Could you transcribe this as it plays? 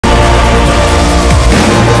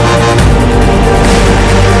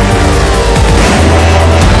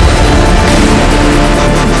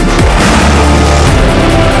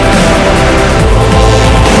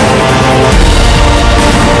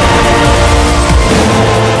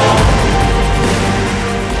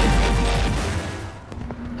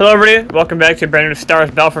Hello everybody, welcome back to a brand new Star Wars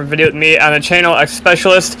Battlefront video with me on the channel, X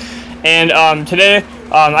Specialist. And today,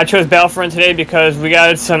 I chose Battlefront today because we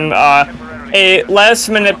got some, a last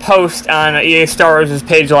minute post on EA Star Wars'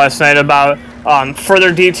 page last night about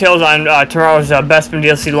further details on tomorrow's Bespin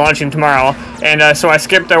DLC launching tomorrow. And so I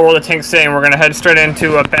skipped our World of Tanks today and we're going to head straight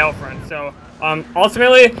into Battlefront. So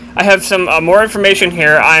ultimately, I have some more information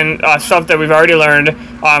here on stuff that we've already learned.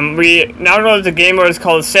 We now know that the game mode is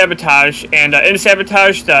called Sabotage, and in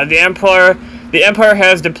Sabotage, the Empire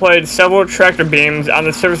has deployed several tractor beams on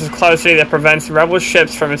the surface of Cloud City that prevents rebel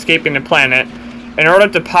ships from escaping the planet. In order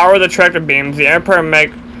to power the tractor beams, the Empire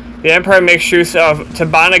makes use of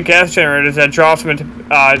Tabana gas generators that draw from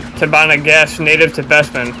Tabana gas native to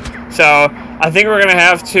Bespin. So I think we're gonna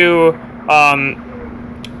have to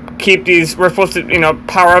keep these. We're supposed to,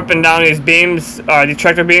 power up and down these beams, these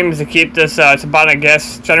tractor beams, to keep this Tabana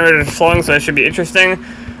gas generator flowing. So that should be interesting.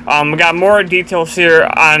 We got more details here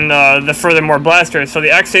on the furthermore blasters. So the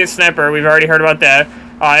X8 sniper, we've already heard about that.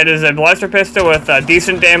 It is a blaster pistol with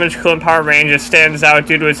decent damage, cool, and power range. It stands out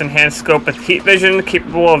due to its enhanced scope with heat vision,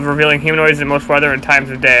 capable of revealing humanoids in most weather and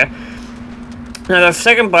times of day. Now, the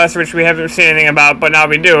second blaster, which we haven't seen anything about, but now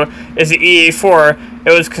we do, is the EE4.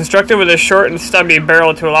 It was constructed with a short and stubby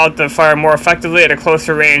barrel to allow it to fire more effectively at a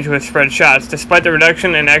closer range with spread shots. Despite the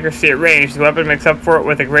reduction in accuracy at range, the weapon makes up for it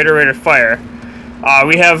with a greater rate of fire.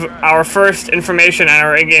 We have our first information on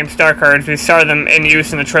our in-game star cards. We saw them in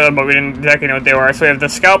use in the trailer, but we didn't exactly know what they were. So we have the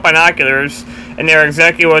Scout binoculars, and they're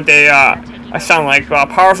exactly what they sound like.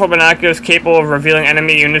 Powerful binoculars capable of revealing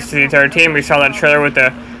enemy units to the entire team. We saw that trailer with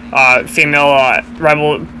the female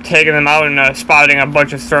rebel taking them out and spotting a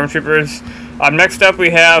bunch of stormtroopers. Next up,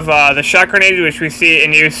 we have the shot grenade, which we see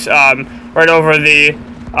in use right over the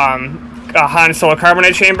Han Solo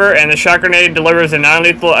carbonite chamber, and the shot grenade delivers a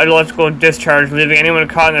non-lethal electrical discharge, leaving anyone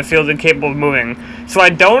caught in the field incapable of moving. So I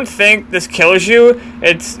don't think this kills you.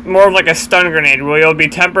 It's more of like a stun grenade, where you'll be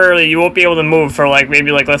temporarily, you won't be able to move for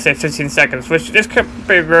let's say 15 seconds, which this could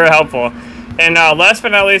be very helpful. And last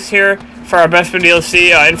but not least here, for our Bespin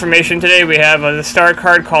DLC information today, we have the star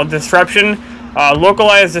card called Disruption.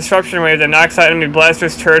 Localized disruption wave that knocks out enemy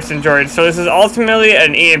blasters, turrets, and droids. So this is ultimately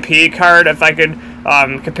an EMP card, if I could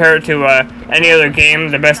compare it to any other game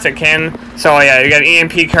the best it can. So yeah, you got an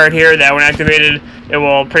EMP card here that when activated, it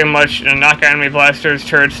will pretty much knock out enemy blasters,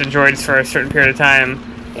 turrets, and droids for a certain period of time.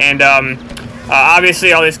 And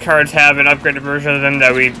obviously all these cards have an upgraded version of them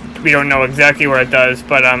that we don't know exactly what it does,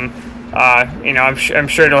 but I'm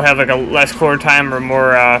sure it'll have like a less cooler time or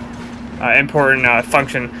more important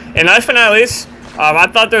function. And last but not least, I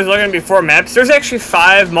thought there was only going to be 4 maps. There's actually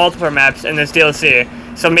 5 multiplayer maps in this DLC.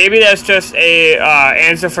 So maybe that's just a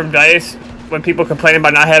answer from DICE when people complain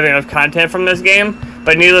about not having enough content from this game.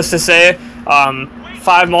 But needless to say, 5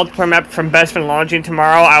 multiplayer maps from Bespin launching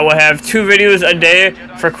tomorrow. I will have 2 videos a day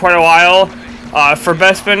for quite a while. For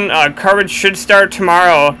Bespin, coverage should start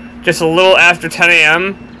tomorrow, just a little after 10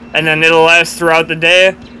 a.m. And then it'll last throughout the day.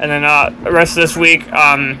 And then the rest of this week,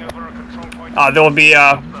 there will be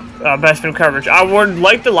Bespin coverage. I would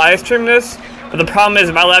like to live stream this, but the problem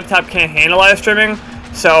is my laptop can't handle live streaming.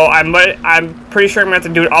 So I'm pretty sure I'm gonna have to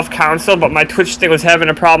do it off console, but my Twitch thing was having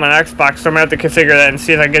a problem on Xbox, so I'm gonna have to configure that and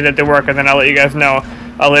see if I can get it to work, and then I'll let you guys know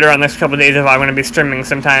later on the next couple of days if I'm gonna be streaming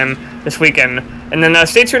sometime this weekend. And then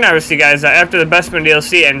stay tuned, obviously, guys. After the Bespin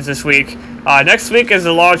DLC ends this week, next week is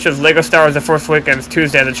the launch of LEGO Star Wars: The Force Awakens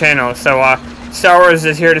Tuesday on the channel. So Star Wars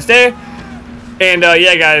is here to stay. And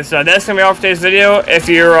yeah, guys, that's going to be all for today's video. If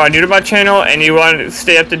you're new to my channel and you want to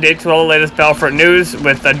stay up to date to all the latest Battlefront news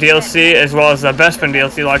with DLC as well as the Bespin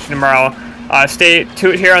DLC launching tomorrow, stay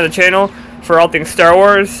tuned here on the channel for all things Star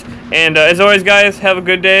Wars. And as always, guys, have a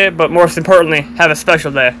good day, but most importantly, have a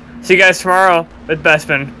special day. See you guys tomorrow with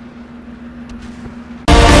Bespin.